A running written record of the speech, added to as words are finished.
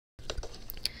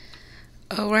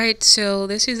Alright, so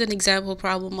this is an example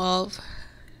problem of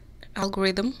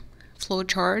algorithm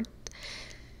flowchart.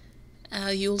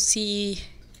 You'll see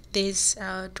this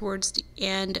towards the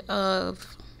end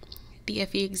of the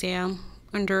FE exam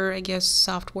under, I guess,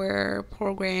 software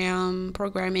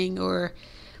programming, or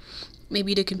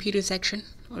maybe the computer section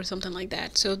or something like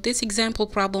that. So this example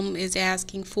problem is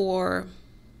asking for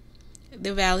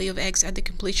the value of x at the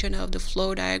completion of the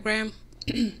flow diagram.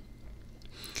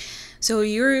 So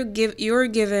you're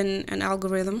given an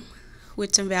algorithm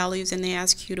with some values, and they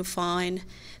ask you to find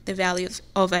the value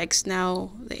of x.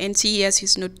 Now, the NCES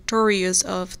is notorious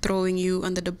of throwing you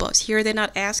under the bus. Here, they're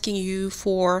not asking you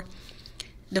for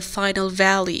the final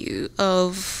value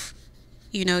of,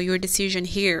 your decision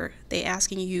here. They're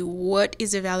asking you what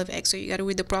is the value of x. So you got to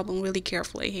read the problem really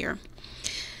carefully here.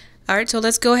 All right, so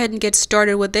let's go ahead and get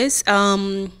started with this.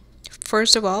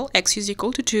 First of all, x is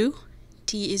equal to 2.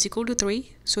 T is equal to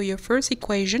 3. So your first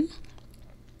equation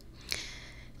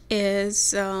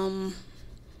is,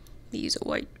 use a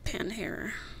white pen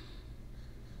here.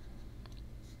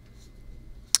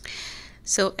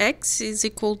 So x is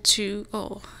equal to,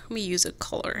 let me use a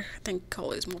color. I think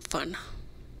color is more fun.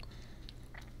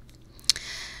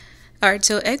 Alright,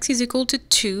 so x is equal to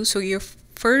 2. So your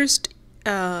first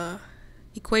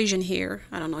equation here,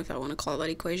 I don't know if I want to call that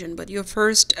equation, but your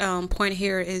first point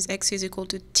here is x is equal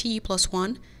to t plus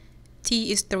 1.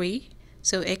 T is 3,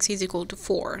 so x is equal to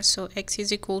 4. So x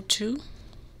is equal to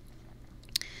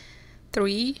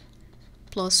 3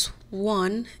 plus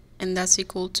 1, and that's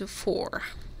equal to 4.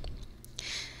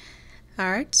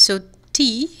 Alright, so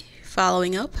t,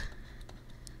 following up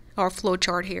our flow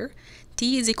chart here,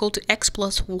 t is equal to x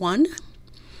plus 1.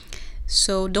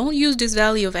 So don't use this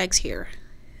value of x here.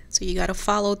 So you got to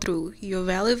follow through. Your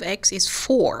value of x is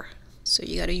 4. So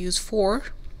you got to use 4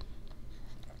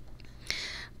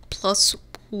 plus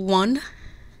 1.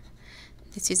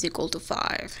 This is equal to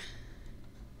 5.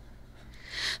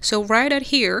 So right out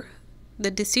here, the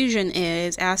decision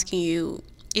is asking you,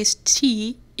 is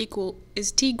t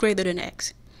greater than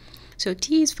x? So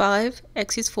t is 5,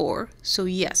 x is 4. So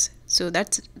yes. So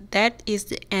that is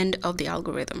the end of the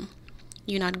algorithm.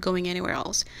 You're not going anywhere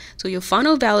else. So your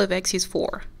final value of x is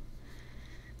 4.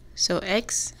 So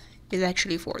x is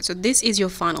actually 4. So this is your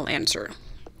final answer.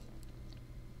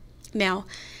 Now,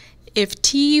 if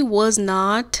t was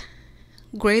not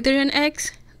greater than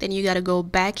x, then you got to go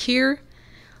back here,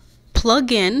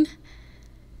 plug in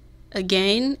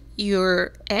again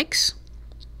your x,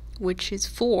 which is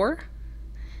 4.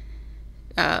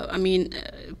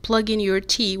 Plug in your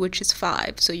t, which is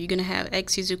 5. So you're going to have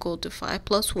x is equal to 5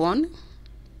 plus 1.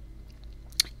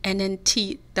 And then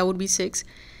t, that would be 6.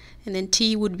 And then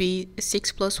t would be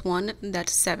 6 plus 1,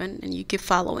 that's 7. And you keep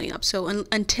following up. So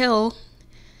until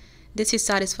this is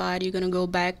satisfied, you're going to go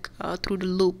back through the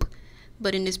loop.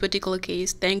 But in this particular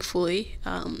case, thankfully,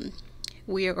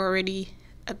 we are already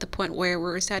at the point where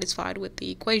we're satisfied with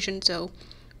the equation. So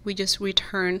we just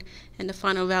return, and the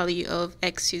final value of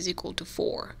x is equal to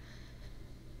 4.